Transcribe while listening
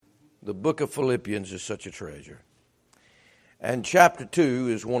The book of Philippians is such a treasure. And chapter 2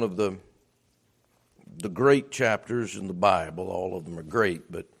 is one of the great chapters in the Bible. All of them are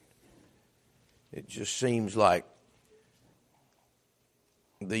great, but it just seems like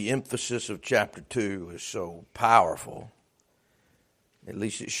the emphasis of chapter 2 is so powerful. At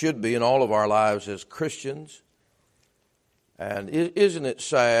least it should be in all of our lives as Christians. And isn't it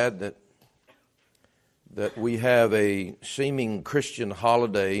sad that we have a seeming Christian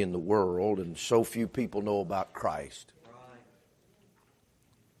holiday in the world and so few people know about Christ?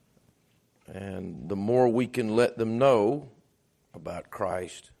 And the more we can let them know about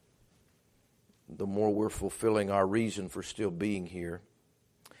Christ, the more we're fulfilling our reason for still being here.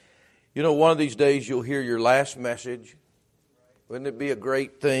 You know, one of these days you'll hear your last message. Wouldn't it be a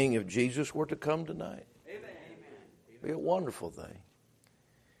great thing if Jesus were to come tonight? Amen. It'd be a wonderful thing.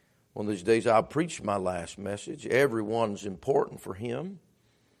 One of these days I'll preach my last message. Everyone's important for Him.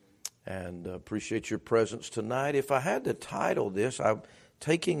 And appreciate your presence tonight. If I had to title this, I'm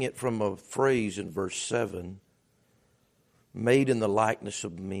taking it from a phrase in verse 7, made in the likeness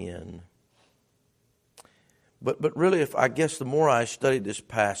of men. But really, I guess the more I studied this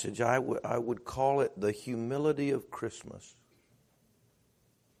passage, I would call it the humility of Christmas.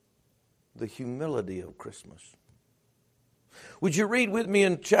 The humility of Christmas. Would you read with me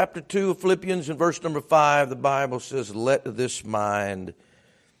in chapter 2 of Philippians in verse number 5? The Bible says, "Let this mind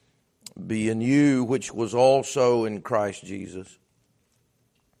be in you, which was also in Christ Jesus,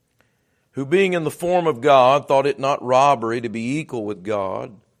 who being in the form of God, thought it not robbery to be equal with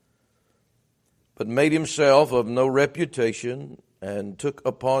God, but made himself of no reputation, and took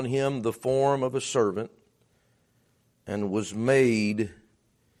upon him the form of a servant, and was made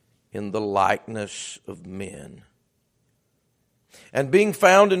in the likeness of men. And being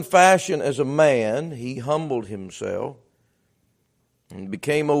found in fashion as a man, he humbled himself, and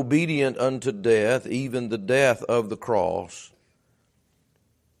became obedient unto death, even the death of the cross.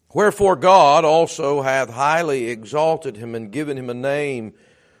 Wherefore God also hath highly exalted him, and given him a name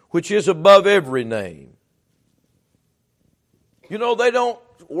which is above every name." You know, they don't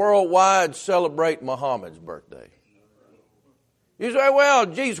worldwide celebrate Muhammad's birthday. You say, well,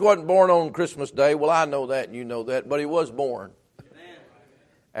 Jesus wasn't born on Christmas Day. Well, I know that and you know that, but he was born.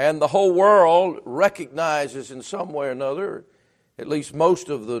 And the whole world recognizes in some way or another, at least most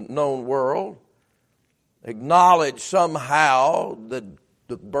of the known world, acknowledge somehow the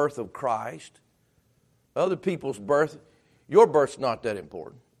birth of Christ. Other people's birth, your birth's not that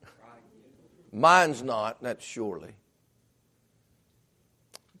important. Mine's not, that's surely.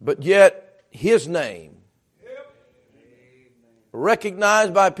 But yet, his name,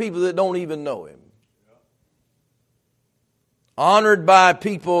 recognized by people that don't even know him, honored by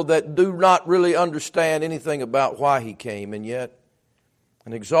people that do not really understand anything about why he came, and yet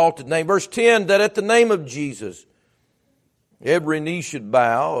an exalted name. Verse 10, that at the name of Jesus, every knee should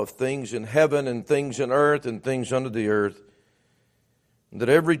bow, of things in heaven and things in earth and things under the earth, that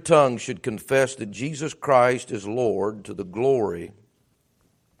every tongue should confess that Jesus Christ is Lord, to the glory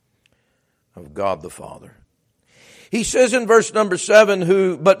of God the Father. He says in verse number 7,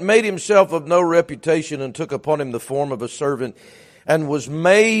 who but made himself of no reputation, and took upon him the form of a servant, and was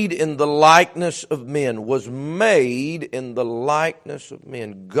made in the likeness of men. Was made in the likeness of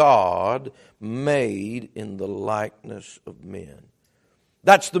men. God made in the likeness of men.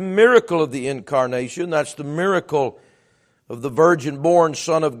 That's the miracle of the incarnation. That's the miracle of the virgin-born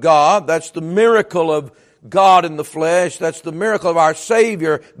Son of God. That's the miracle of God in the flesh. That's the miracle of our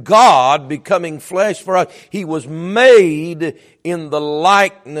Savior, God becoming flesh for us. He was made in the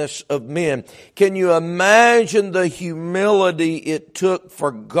likeness of men. Can you imagine the humility it took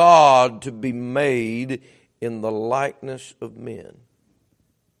for God to be made in the likeness of men?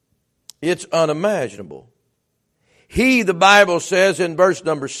 It's unimaginable. He, the Bible says in verse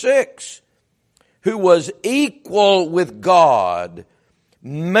number 6, who was equal with God,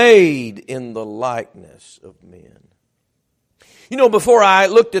 made in the likeness of men. You know, before I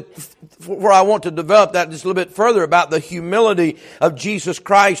want to develop that just a little bit further about the humility of Jesus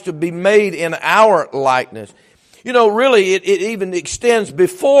Christ to be made in our likeness. You know, really, it even extends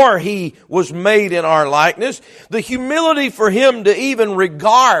before he was made in our likeness. The humility for him to even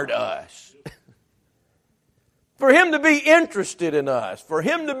regard us. For him to be interested in us. For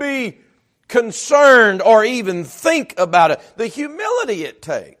him to be concerned or even think about it. The humility it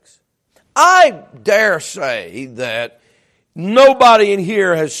takes. I dare say that nobody in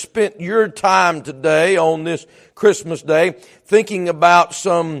here has spent your time today on this Christmas Day thinking about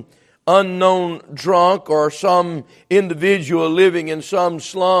some unknown drunk or some individual living in some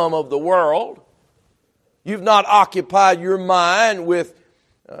slum of the world. You've not occupied your mind with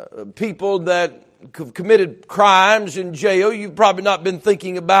people that committed crimes in jail. You've probably not been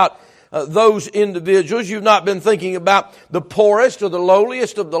thinking about those individuals. You've not been thinking about the poorest or the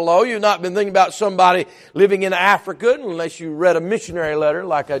lowliest of the low. You've not been thinking about somebody living in Africa unless you read a missionary letter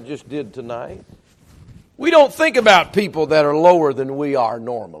like I just did tonight. We don't think about people that are lower than we are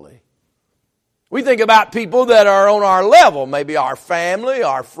normally. We think about people that are on our level, maybe our family,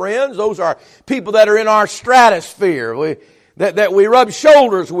 our friends. Those are people that are in our stratosphere. That we rub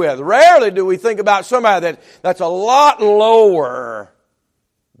shoulders with. Rarely do we think about somebody that's a lot lower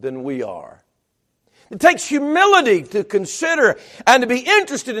than we are. It takes humility to consider and to be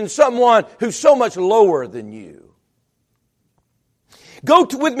interested in someone who's so much lower than you. Go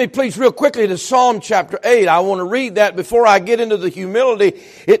with me, please, real quickly to Psalm chapter 8. I want to read that before I get into the humility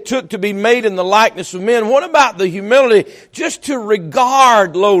it took to be made in the likeness of men. What about the humility just to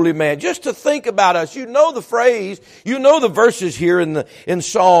regard lowly man, just to think about us? You know the phrase, you know the verses here in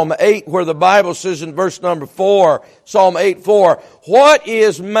Psalm 8 where the Bible says in verse number 4, Psalm 8:4, "What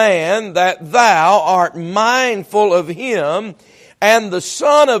is man that thou art mindful of him, and the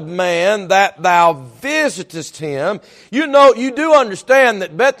Son of Man that thou visitest him?" You know, you do understand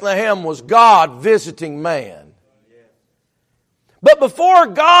that Bethlehem was God visiting man. But before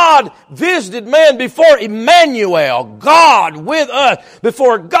God visited man, before Emmanuel, God with us,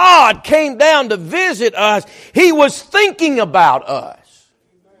 before God came down to visit us, He was thinking about us.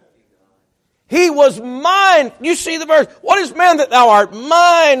 He was you see the verse, "What is man that thou art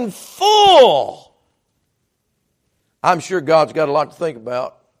mindful?" I'm sure God's got a lot to think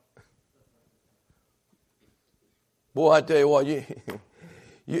about. Boy, I tell you what, you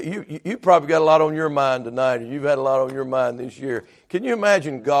probably got a lot on your mind tonight, and you've had a lot on your mind this year. Can you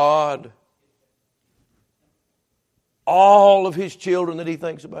imagine God, all of His children that He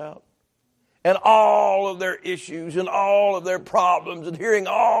thinks about, and all of their issues and all of their problems, and hearing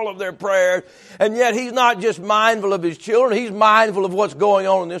all of their prayers, and yet He's not just mindful of His children, He's mindful of what's going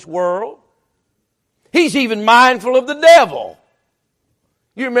on in this world. He's even mindful of the devil.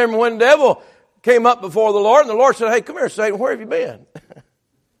 You remember when the devil came up before the Lord, and the Lord said, "Hey, come here, Satan, where have you been?"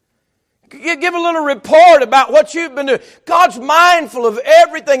 Give a little report about what you've been doing. God's mindful of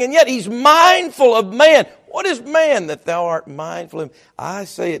everything, and yet He's mindful of man. What is man that thou art mindful of him? I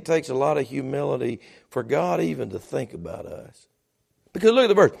say it takes a lot of humility for God even to think about us. Because look at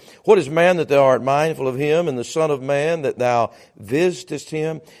the verse. "What is man that thou art mindful of him, and the Son of Man that thou visitest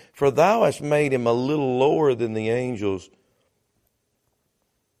him? For thou hast made him a little lower than the angels,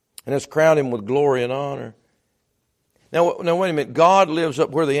 and hast crowned him with glory and honor." Now wait a minute. God lives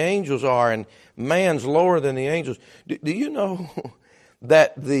up where the angels are, and man's lower than the angels. Do you know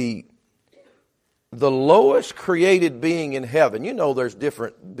that the lowest created being in heaven, you know there's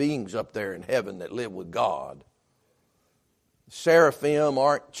different beings up there in heaven that live with God. Seraphim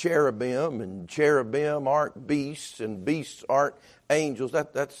aren't cherubim, and cherubim aren't beasts, and beasts aren't angels.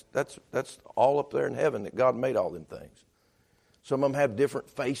 That's all up there in heaven that God made all them things. Some of them have different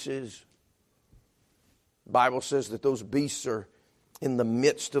faces. The Bible says that those beasts are in the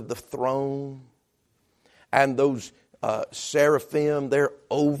midst of the throne, and those seraphim, they're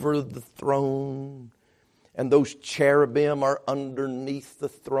over the throne. And those cherubim are underneath the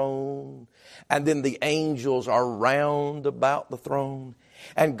throne. And then the angels are round about the throne.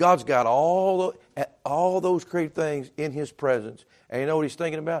 And God's got all those created things in His presence. And you know what He's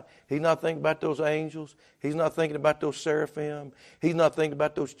thinking about? He's not thinking about those angels. He's not thinking about those seraphim. He's not thinking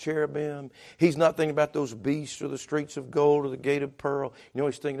about those cherubim. He's not thinking about those beasts or the streets of gold or the gate of pearl. You know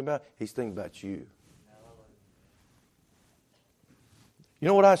what He's thinking about? He's thinking about you. You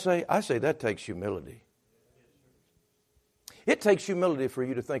know what I say? I say that takes humility. It takes humility for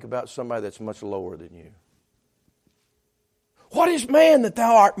you to think about somebody that's much lower than you. What is man that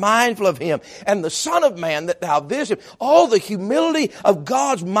thou art mindful of him, and the Son of Man that thou visitest him? All the humility of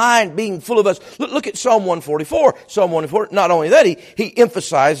God's mind being full of us. Look at Psalm 144. Psalm 144, not only that, he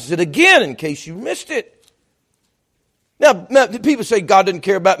emphasizes it again in case you missed it. Now, people say God didn't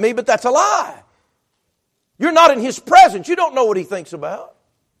care about me, but that's a lie. You're not in His presence. You don't know what He thinks about.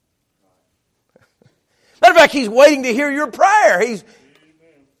 Matter of fact, He's waiting to hear your prayer.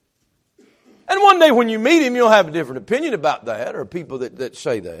 And one day when you meet Him, you'll have a different opinion about that, or people that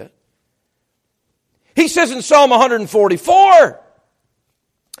say that. He says in Psalm 144,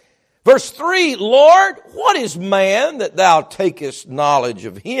 verse 3, "Lord, what is man that thou takest knowledge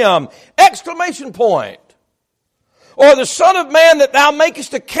of him?" Exclamation point. "Or the Son of Man that thou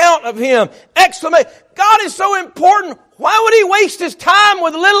makest account of him?" Exclamation. God is so important. Why would He waste His time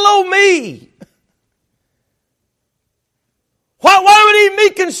with little old me? Why would He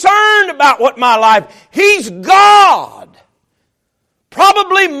be concerned about what my life? He's God.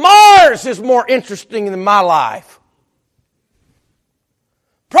 Probably Mars is more interesting than my life.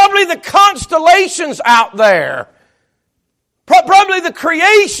 Probably the constellations out there. Probably the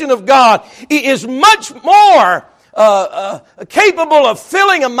creation of God is much more capable of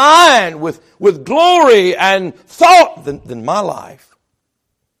filling a mind with glory and thought than my life.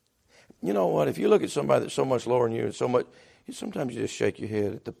 You know what? If you look at somebody that's so much lower than you and so much, sometimes you just shake your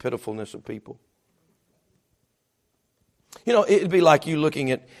head at the pitifulness of people. You know, it'd be like you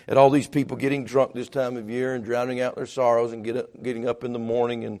looking at all these people getting drunk this time of year and drowning out their sorrows and getting up in the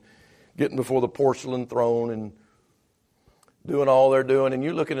morning and getting before the porcelain throne and doing all they're doing. And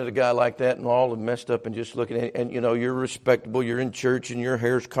you're looking at a guy like that and all messed up and just looking at it. And, you know, you're respectable, you're in church and your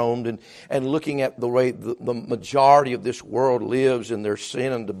hair's combed and looking at the way the majority of this world lives in their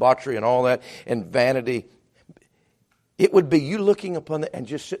sin and debauchery and all that and vanity. It would be you looking upon that and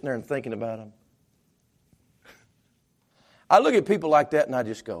just sitting there and thinking about them. I look at people like that and I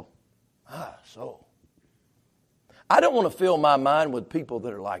just go, so. I don't want to fill my mind with people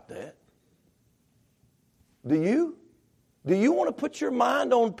that are like that. Do you? Do you want to put your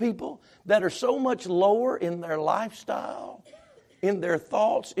mind on people that are so much lower in their lifestyle, in their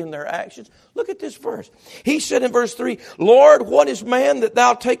thoughts, in their actions? Look at this verse. He said in verse 3, Lord, what is man that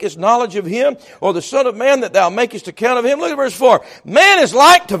thou takest knowledge of him, or the son of man that thou makest account of him? Look at verse 4. Man is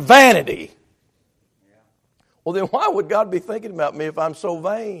like to vanity. Well, then why would God be thinking about me if I'm so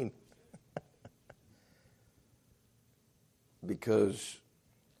vain? Because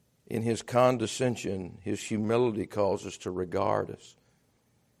in His condescension, His humility calls us to regard us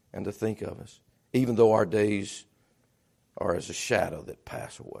and to think of us, even though our days are as a shadow that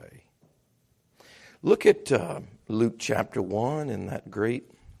pass away. Look at Luke chapter 1 and that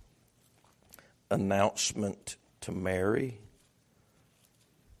great announcement to Mary.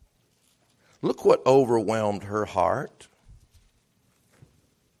 Look what overwhelmed her heart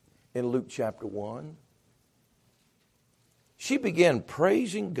in Luke chapter 1. She began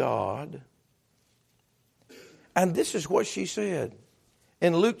praising God. And this is what she said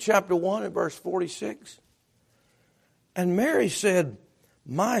in Luke chapter 1 and verse 46. And Mary said,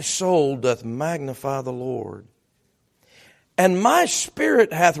 my soul doth magnify the Lord, and my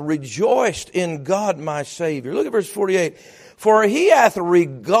spirit hath rejoiced in God my Savior. Look at verse 48. For He hath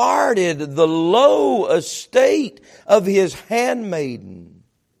regarded the low estate of His handmaiden.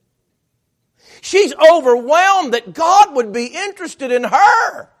 She's overwhelmed that God would be interested in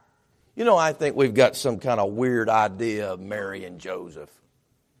her. You know, I think we've got some kind of weird idea of Mary and Joseph.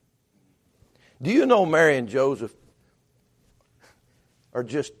 Do you know Mary and Joseph are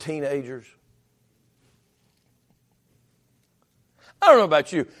just teenagers? I don't know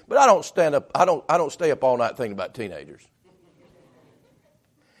about you, but I don't stay up all night thinking about teenagers.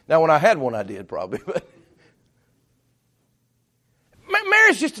 Now, when I had one, I did probably, but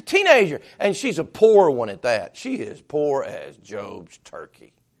Mary's just a teenager, and she's a poor one at that. She is poor as Job's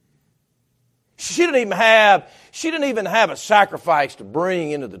turkey. She didn't even have a sacrifice to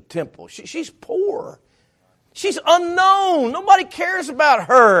bring into the temple. She's poor. She's unknown. Nobody cares about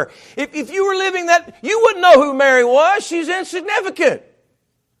her. If you were living that, you wouldn't know who Mary was. She's insignificant.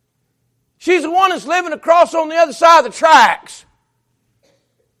 She's the one that's living across on the other side of the tracks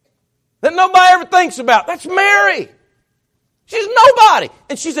that nobody ever thinks about. That's Mary. She's nobody,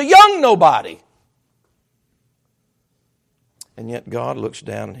 and she's a young nobody. And yet God looks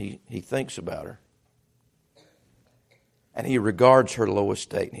down and He thinks about her. And He regards her low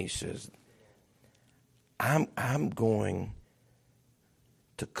estate, and He says, I'm going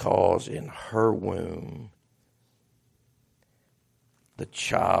to cause in her womb the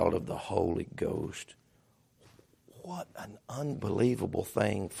child of the Holy Ghost. What an unbelievable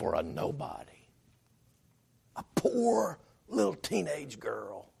thing for a nobody. A poor little teenage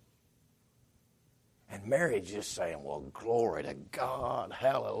girl. And Mary's just saying, well, glory to God,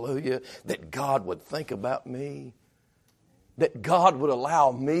 hallelujah, that God would think about me, that God would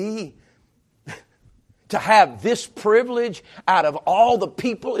allow me to have this privilege out of all the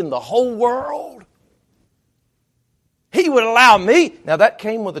people in the whole world. He would allow me. Now that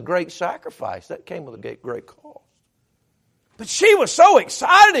came with a great sacrifice. That came with a great cost. But she was so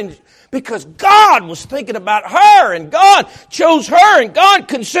excited because God was thinking about her, and God chose her, and God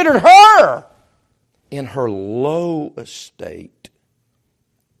considered her in her low estate.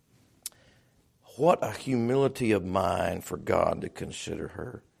 What a humility of mind for God to consider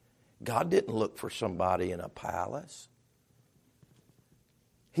her. God didn't look for somebody in a palace.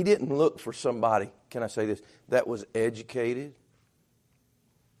 He didn't look for somebody, can I say this, that was educated.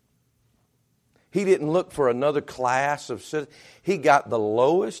 He didn't look for another class of citizens. He got the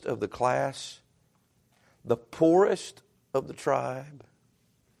lowest of the class, the poorest of the tribe,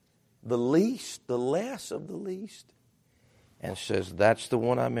 the least, the less of the least, and says, that's the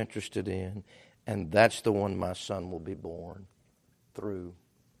one I'm interested in, and that's the one my son will be born through.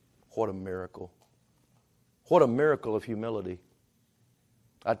 What a miracle. What a miracle of humility.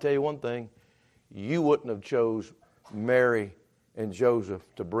 I tell you one thing, you wouldn't have chose Mary and Joseph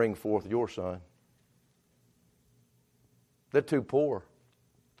to bring forth your son. They're too poor.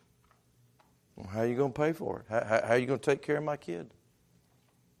 Well, how are you going to pay for it? How are you going to take care of my kid?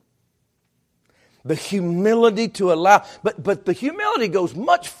 The humility to allow, but the humility goes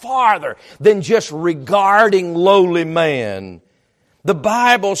much farther than just regarding lowly man. The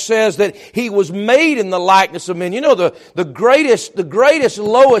Bible says that he was made in the likeness of men. You know, the greatest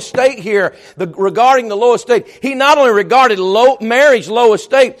low estate here, regarding the low estate, he not only regarded Mary's low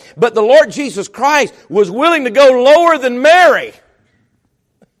estate, but the Lord Jesus Christ was willing to go lower than Mary.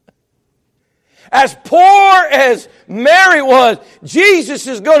 As poor as Mary was, Jesus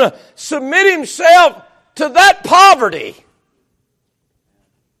is going to submit himself to that poverty.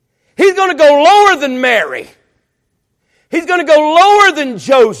 He's going to go lower than Mary. He's going to go lower than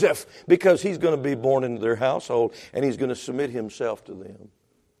Joseph because he's going to be born into their household and he's going to submit himself to them.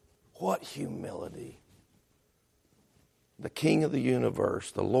 What humility. The King of the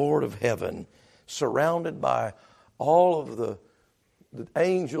universe, the Lord of heaven, surrounded by all of the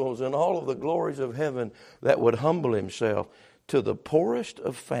angels and all of the glories of heaven, that would humble himself to the poorest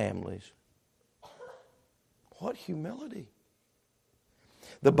of families. What humility.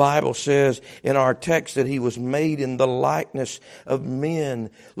 The Bible says in our text that he was made in the likeness of men.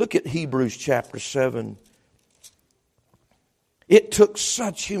 Look at Hebrews chapter 7. It took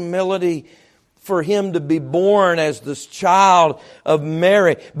such humility for him to be born as this child of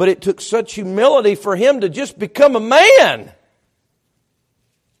Mary, but it took such humility for him to just become a man.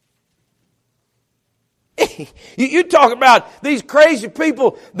 You talk about these crazy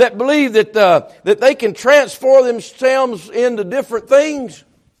people that believe that they can transform themselves into different things.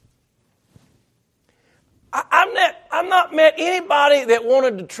 I've not met anybody that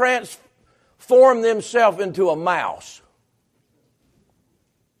wanted to transform themselves into a mouse.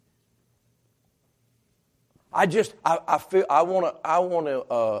 I feel I want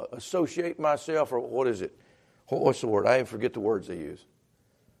to associate myself, or what is it? What's the word? I even forget the words they use.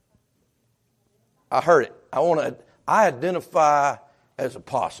 I heard it. I identify as a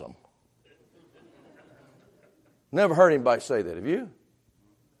possum. Never heard anybody say that. Have you?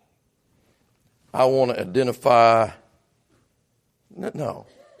 I want to identify. No.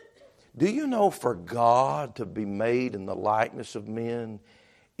 Do you know for God to be made in the likeness of men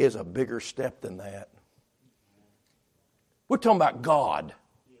is a bigger step than that? We're talking about God.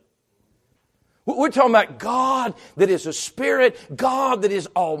 We're talking about God that is a spirit, God that is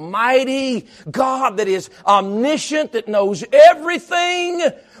almighty, God that is omniscient, that knows everything.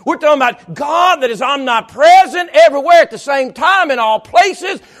 We're talking about God that is omnipresent everywhere at the same time in all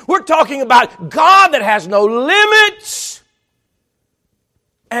places. We're talking about God that has no limits.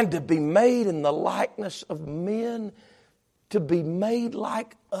 And to be made in the likeness of men, to be made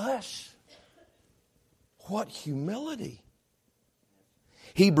like us. What humility.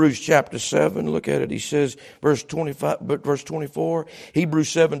 Hebrews chapter 7, look at it. He says, verse 24, Hebrews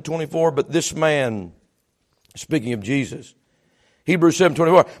 7:24, but this man, speaking of Jesus, Hebrews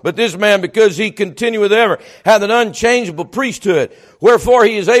 7:24, but this man, because he continueth ever, hath an unchangeable priesthood, wherefore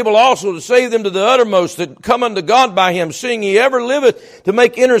he is able also to save them to the uttermost that come unto God by him, seeing he ever liveth to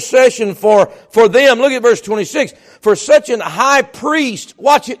make intercession for them. Look at verse 26. For such an high priest,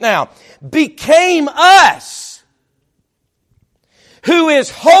 watch it now, became us, who is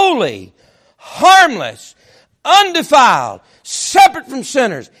holy, harmless, undefiled, separate from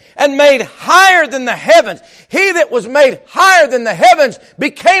sinners, and made higher than the heavens. He that was made higher than the heavens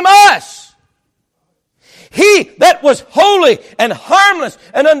became us. He that was holy and harmless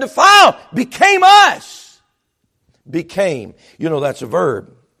and undefiled became us. Became. You know, that's a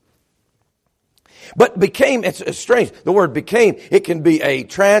verb. But became, it's strange. The word became, it can be a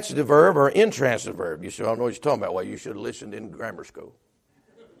transitive verb or an intransitive verb. You say, I don't know what you're talking about. Well, you should have listened in grammar school.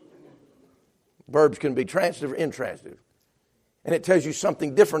 Verbs can be transitive or intransitive. And it tells you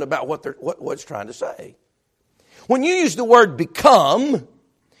something different about what it's trying to say. When you use the word become,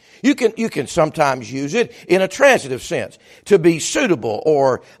 you can sometimes use it in a transitive sense. To be suitable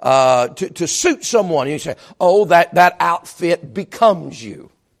or to suit someone. You say, oh, that outfit becomes you.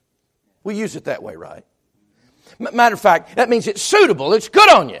 We use it that way, right? Matter of fact, that means it's suitable. It's good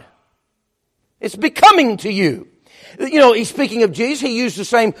on you. It's becoming to you. He's speaking of Jesus. He used the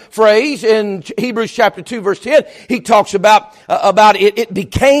same phrase in Hebrews chapter 2 verse 10. He talks about it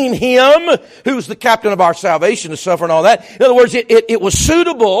became Him who's the captain of our salvation to suffer and all that. In other words, it was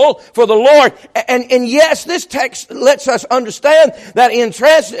suitable for the Lord. And yes, this text lets us understand that in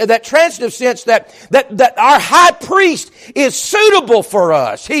that transitive sense that our high priest is suitable for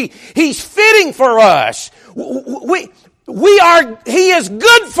us. He's fitting for us. He is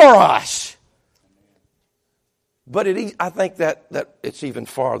good for us. But I think that it's even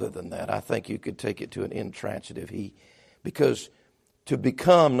farther than that. I think you could take it to an intransitive He, because to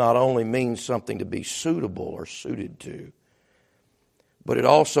become not only means something to be suitable or suited to, but it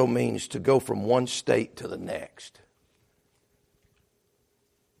also means to go from one state to the next.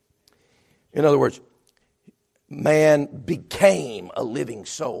 In other words, man became a living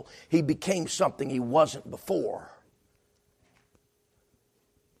soul. He became something he wasn't before.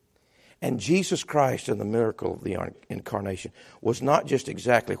 And Jesus Christ and the miracle of the incarnation was not just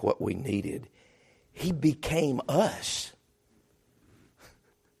exactly what we needed. He became us.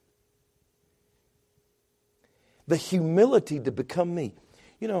 The humility to become me.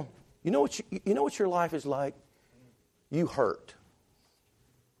 You know what your life is like? You hurt.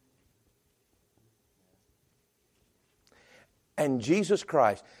 And Jesus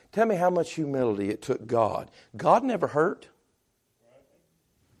Christ, tell me how much humility it took God. God never hurt.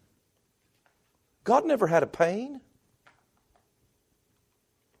 God never had a pain.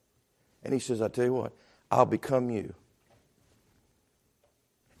 And He says, I tell you what, I'll become you.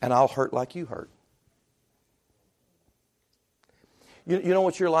 And I'll hurt like you hurt. You know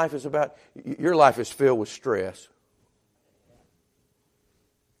what your life is about? Your life is filled with stress.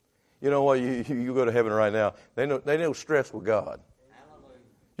 You know what? You go to heaven right now. They know stress with God.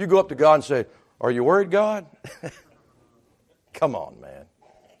 You go up to God and say, are you worried, God? Come on, man.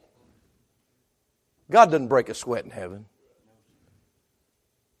 God doesn't break a sweat in heaven.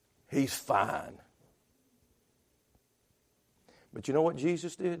 He's fine. But you know what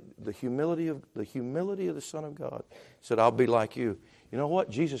Jesus did? The humility of the Son of God said, I'll be like you. You know what?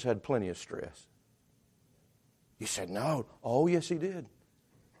 Jesus had plenty of stress. You said, no. Oh, yes, He did.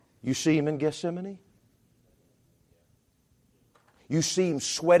 You see Him in Gethsemane? You see Him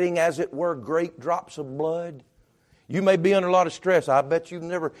sweating, as it were, great drops of blood. You may be under a lot of stress. I bet you've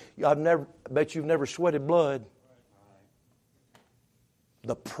never sweated blood.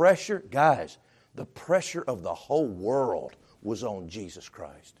 The pressure, guys, the pressure of the whole world was on Jesus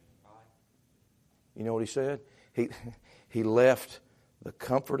Christ. You know what He said? He left the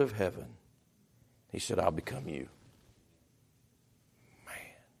comfort of heaven. He said, I'll become you. Man,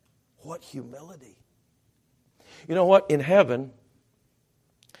 what humility. You know what? In heaven,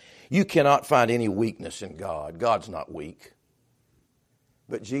 you cannot find any weakness in God. God's not weak.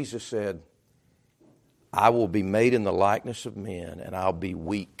 But Jesus said, I will be made in the likeness of men, and I'll be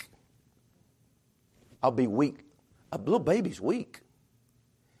weak. I'll be weak. A little baby's weak.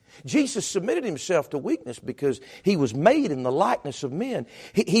 Jesus submitted Himself to weakness because He was made in the likeness of men.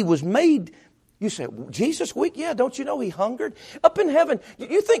 He was made. You say, Jesus weak? Yeah, don't you know He hungered? Up in heaven,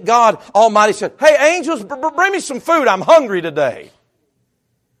 you think God Almighty said, hey, angels, bring me some food. I'm hungry today.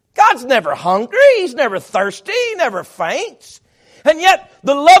 God's never hungry. He's never thirsty. He never faints. And yet,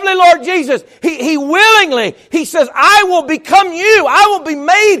 the lovely Lord Jesus, He willingly, He says, I will become you. I will be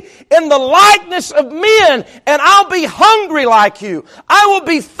made in the likeness of men, and I'll be hungry like you. I will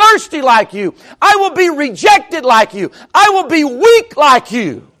be thirsty like you. I will be rejected like you. I will be weak like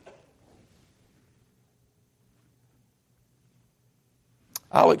you.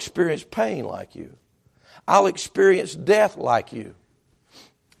 I'll experience pain like you. I'll experience death like you.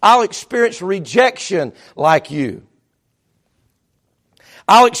 I'll experience rejection like you.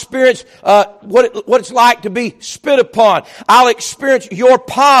 I'll experience what it's like to be spit upon. I'll experience your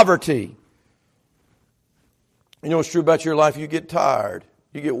poverty. You know what's true about your life? You get tired.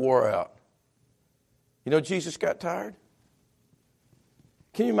 You get wore out. You know Jesus got tired?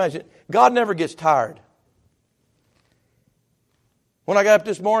 Can you imagine? God never gets tired. When I got up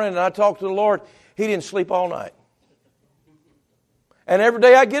this morning and I talked to the Lord, He didn't sleep all night. And every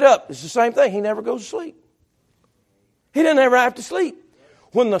day I get up, it's the same thing. He never goes to sleep. He didn't ever have to sleep.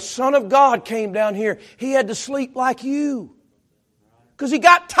 When the Son of God came down here, He had to sleep like you. Because He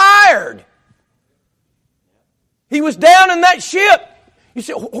got tired. He was down in that ship. You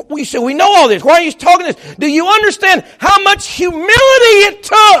say, we know all this. Why are you talking this? Do you understand how much humility it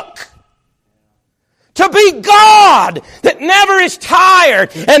took to be God that never is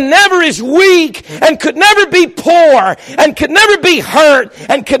tired and never is weak and could never be poor and could never be hurt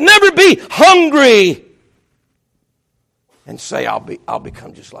and could never be hungry? And say, I'll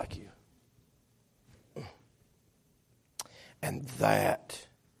become just like you. And that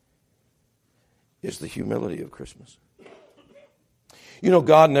is the humility of Christmas. You know,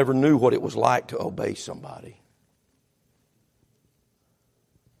 God never knew what it was like to obey somebody.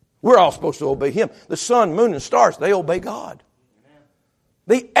 We're all supposed to obey Him. The sun, moon, and stars, they obey God.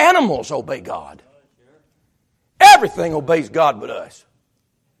 The animals obey God. Everything obeys God but us.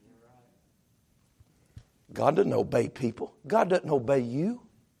 God doesn't obey people. God doesn't obey you.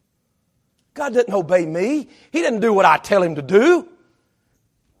 God doesn't obey me. He doesn't do what I tell Him to do.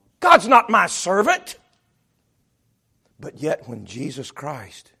 God's not my servant. But yet when Jesus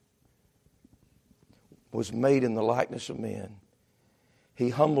Christ was made in the likeness of men, He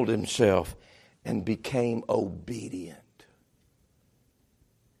humbled Himself and became obedient.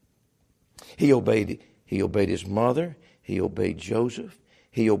 He obeyed His mother. He obeyed Joseph.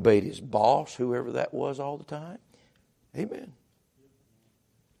 He obeyed His boss, whoever that was, all the time. Amen.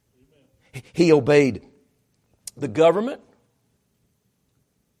 He obeyed the government.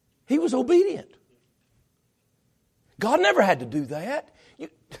 He was obedient. God never had to do that.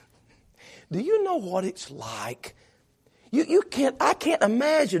 Do you know what it's like? I can't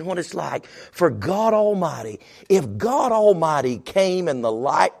imagine what it's like for God Almighty. If God Almighty came in the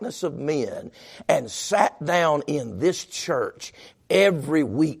likeness of men and sat down in this church every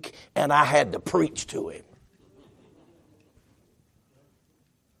week and I had to preach to Him.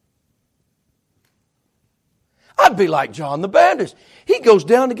 I'd be like John the Baptist. He goes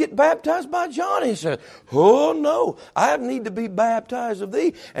down to get baptized by John. He says, "Oh no, I need to be baptized of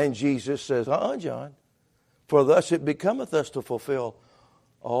thee." And Jesus says, John, for thus it becometh us to fulfill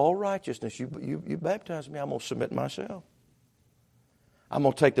all righteousness. You baptize me, I'm going to submit myself. I'm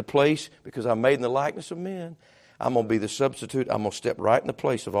going to take the place because I'm made in the likeness of men. I'm going to be the substitute. I'm going to step right in the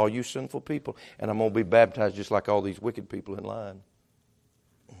place of all you sinful people. And I'm going to be baptized just like all these wicked people in line.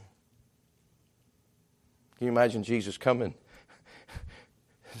 Can you imagine Jesus coming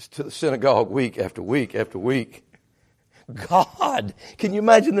to the synagogue week after week after week? God, can you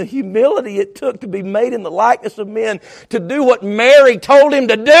imagine the humility it took to be made in the likeness of men to do what Mary told Him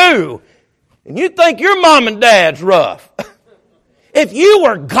to do? And you think your mom and dad's rough. If you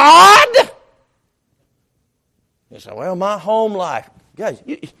were God, you say, well, my home life. Guys,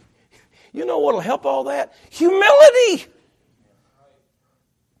 you know what will help all that? Humility.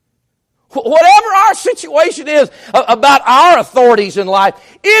 Whatever our situation is about our authorities in life,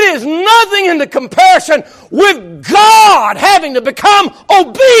 it is nothing in the comparison with God having to become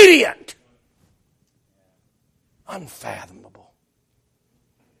obedient. Unfathomable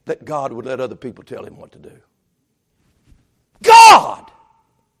that God would let other people tell Him what to do. God!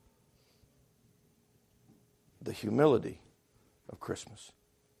 The humility of Christmas.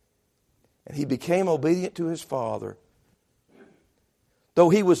 And He became obedient to His Father. Though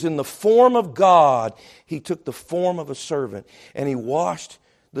He was in the form of God, He took the form of a servant, and He washed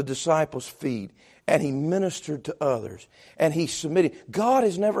the disciples' feet, and He ministered to others, and He submitted. God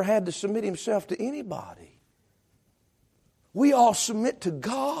has never had to submit Himself to anybody. We all submit to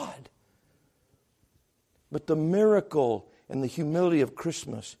God. But the miracle and the humility of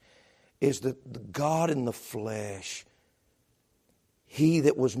Christmas is that the God in the flesh, He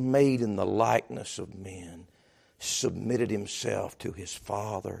that was made in the likeness of men, submitted Himself to His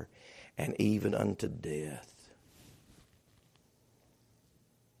Father and even unto death.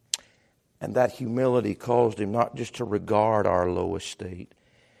 And that humility caused Him not just to regard our low estate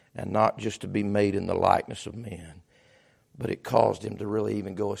and not just to be made in the likeness of men, but it caused Him to really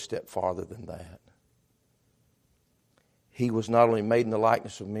even go a step farther than that. He was not only made in the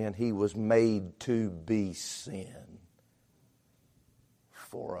likeness of men, He was made to be sin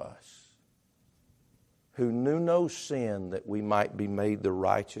for us, who knew no sin, that we might be made the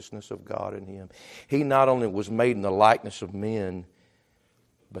righteousness of God in Him. He not only was made in the likeness of men,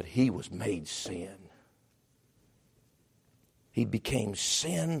 but He was made sin. He became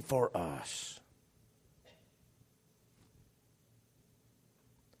sin for us.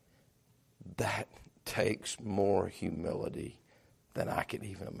 That takes more humility than I can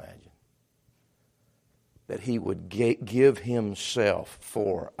even imagine. That He would give Himself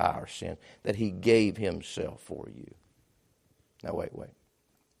for our sin. That He gave Himself for you. Now wait.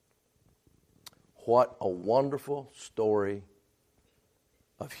 What a wonderful story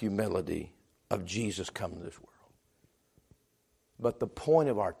of humility of Jesus coming to this world. But the point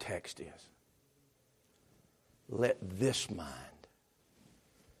of our text is, let this mind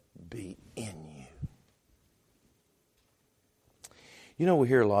be in you. You know, we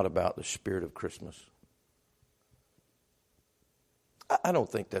hear a lot about the spirit of Christmas. I don't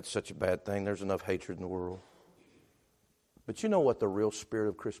think that's such a bad thing. There's enough hatred in the world. But you know what the real spirit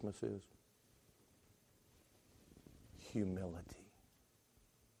of Christmas is? humility.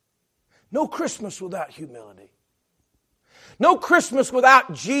 No Christmas without humility. No Christmas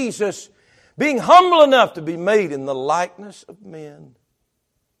without Jesus being humble enough to be made in the likeness of men.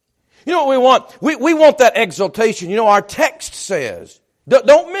 You know what we want? We want that exaltation. You know, our text says,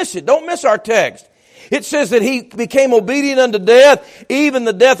 don't miss it. Don't miss our text. It says that He became obedient unto death, even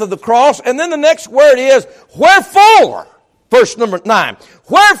the death of the cross. And then the next word is, wherefore, verse number 9,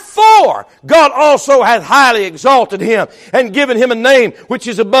 wherefore God also hath highly exalted Him and given Him a name which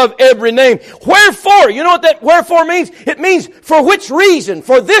is above every name. Wherefore, you know what that wherefore means? It means for which reason?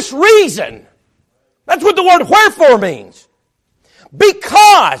 For this reason. That's what the word wherefore means.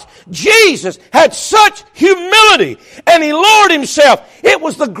 Because Jesus had such humility and He lowered Himself. It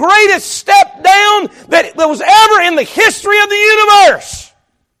was the greatest step down that was ever in the history of the universe.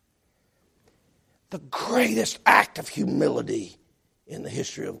 The greatest act of humility in the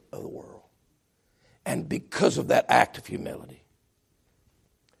history of the world. And because of that act of humility,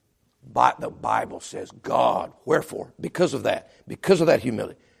 the Bible says God, wherefore, because of that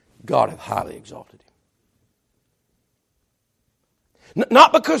humility, God hath highly exalted Him.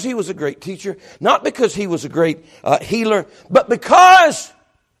 Not because He was a great teacher, not because He was a great healer, but because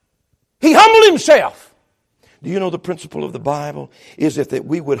He humbled Himself. Do you know the principle of the Bible is that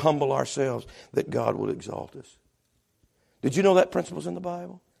we would humble ourselves, that God would exalt us? Did you know that principle's in the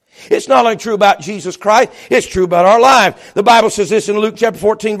Bible? It's not only true about Jesus Christ, it's true about our life. The Bible says this in Luke chapter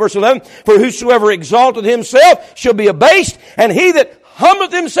 14, verse 11, for whosoever exalteth himself shall be abased, and he that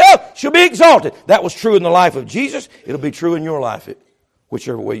humbleth himself shall be exalted. That was true in the life of Jesus. It'll be true in your life,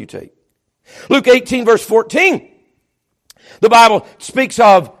 whichever way you take. Luke 18, verse 14, the Bible speaks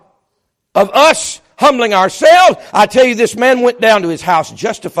of us humbling ourselves. I tell you, this man went down to his house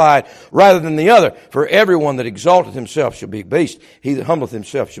justified rather than the other. For everyone that exalteth himself shall be abased. He that humbleth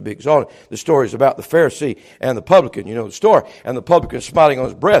himself shall be exalted. The story is about the Pharisee and the publican. You know the story. And the publican, smiling on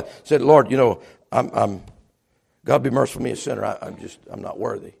his breath, said, Lord, you know, God be merciful to me, a sinner. I'm not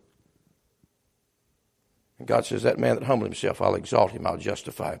worthy. And God says, that man that humbled himself, I'll exalt him, I'll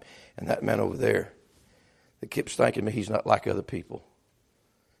justify him. And that man over there that keeps thinking me he's not like other people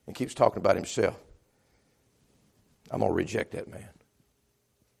and keeps talking about himself, I'm going to reject that man.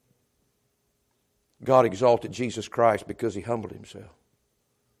 God exalted Jesus Christ because He humbled Himself.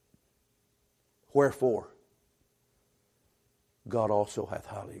 Wherefore, God also hath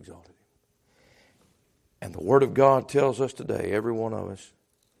highly exalted Him. And the Word of God tells us today, every one of us,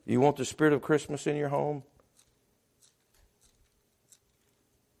 you want the spirit of Christmas in your home?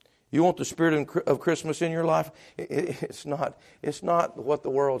 You want the spirit of Christmas in your life? It's not what the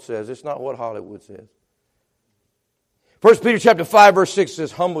world says. It's not what Hollywood says. 1 Peter chapter 5, verse 6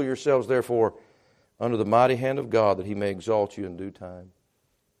 says, humble yourselves, therefore, under the mighty hand of God, that He may exalt you in due time.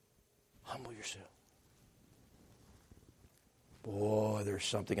 Humble yourself. Boy, there's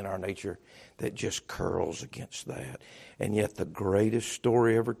something in our nature that just curls against that. And yet the greatest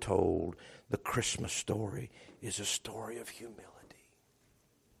story ever told, the Christmas story, is a story of humility.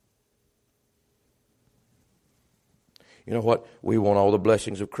 You know what? We want all the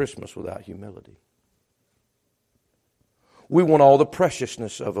blessings of Christmas without humility. We want all the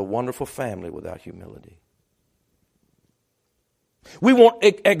preciousness of a wonderful family without humility. We want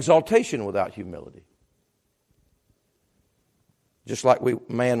exaltation without humility. Just like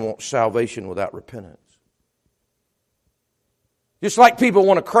man wants salvation without repentance. Just like people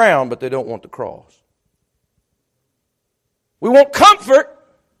want a crown, but they don't want the cross. We want comfort,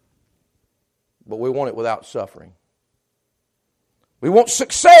 but we want it without suffering. We want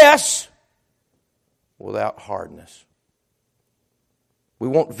success without hardness. We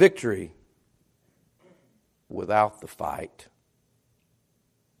want victory without the fight.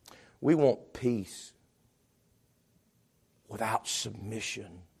 We want peace without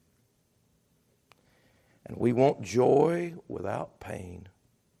submission. And we want joy without pain.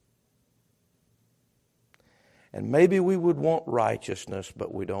 And maybe we would want righteousness,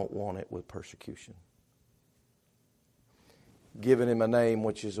 but we don't want it with persecution. Giving Him a name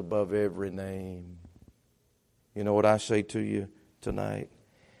which is above every name. You know what I say to you tonight?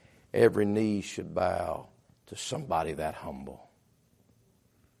 Every knee should bow to somebody that humble.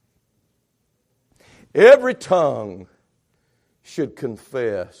 Every tongue should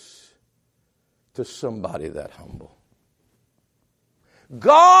confess to somebody that humble.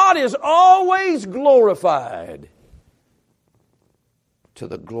 God is always glorified to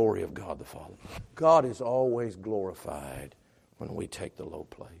the glory of God the Father. God is always glorified when we take the low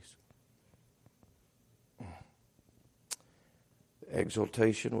place.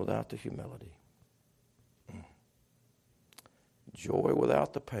 Exaltation without the humility. Joy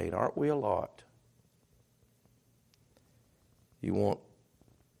without the pain. Aren't we a lot? You want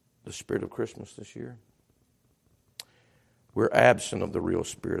the spirit of Christmas this year? We're absent of the real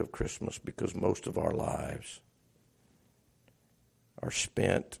spirit of Christmas because most of our lives are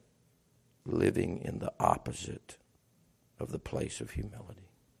spent living in the opposite of the place of humility.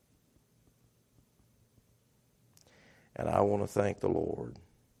 And I want to thank the Lord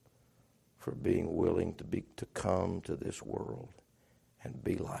for being willing to come to this world and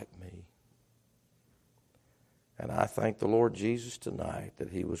be like me. And I thank the Lord Jesus tonight that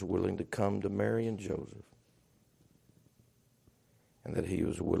he was willing to come to Mary and Joseph, and that he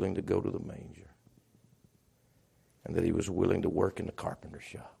was willing to go to the manger, and that he was willing to work in the carpenter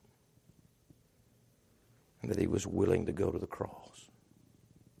shop, and that he was willing to go to the cross,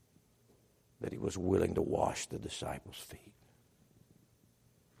 that he was willing to wash the disciples' feet,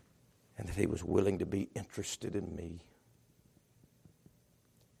 and that he was willing to be interested in me,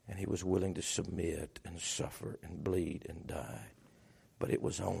 and he was willing to submit and suffer and bleed and die. But it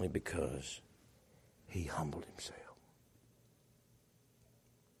was only because he humbled himself.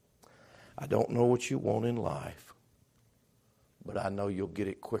 I don't know what you want in life, but I know you'll get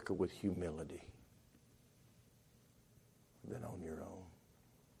it quicker with humility than on your own.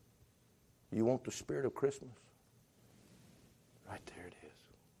 You want the spirit of Christmas?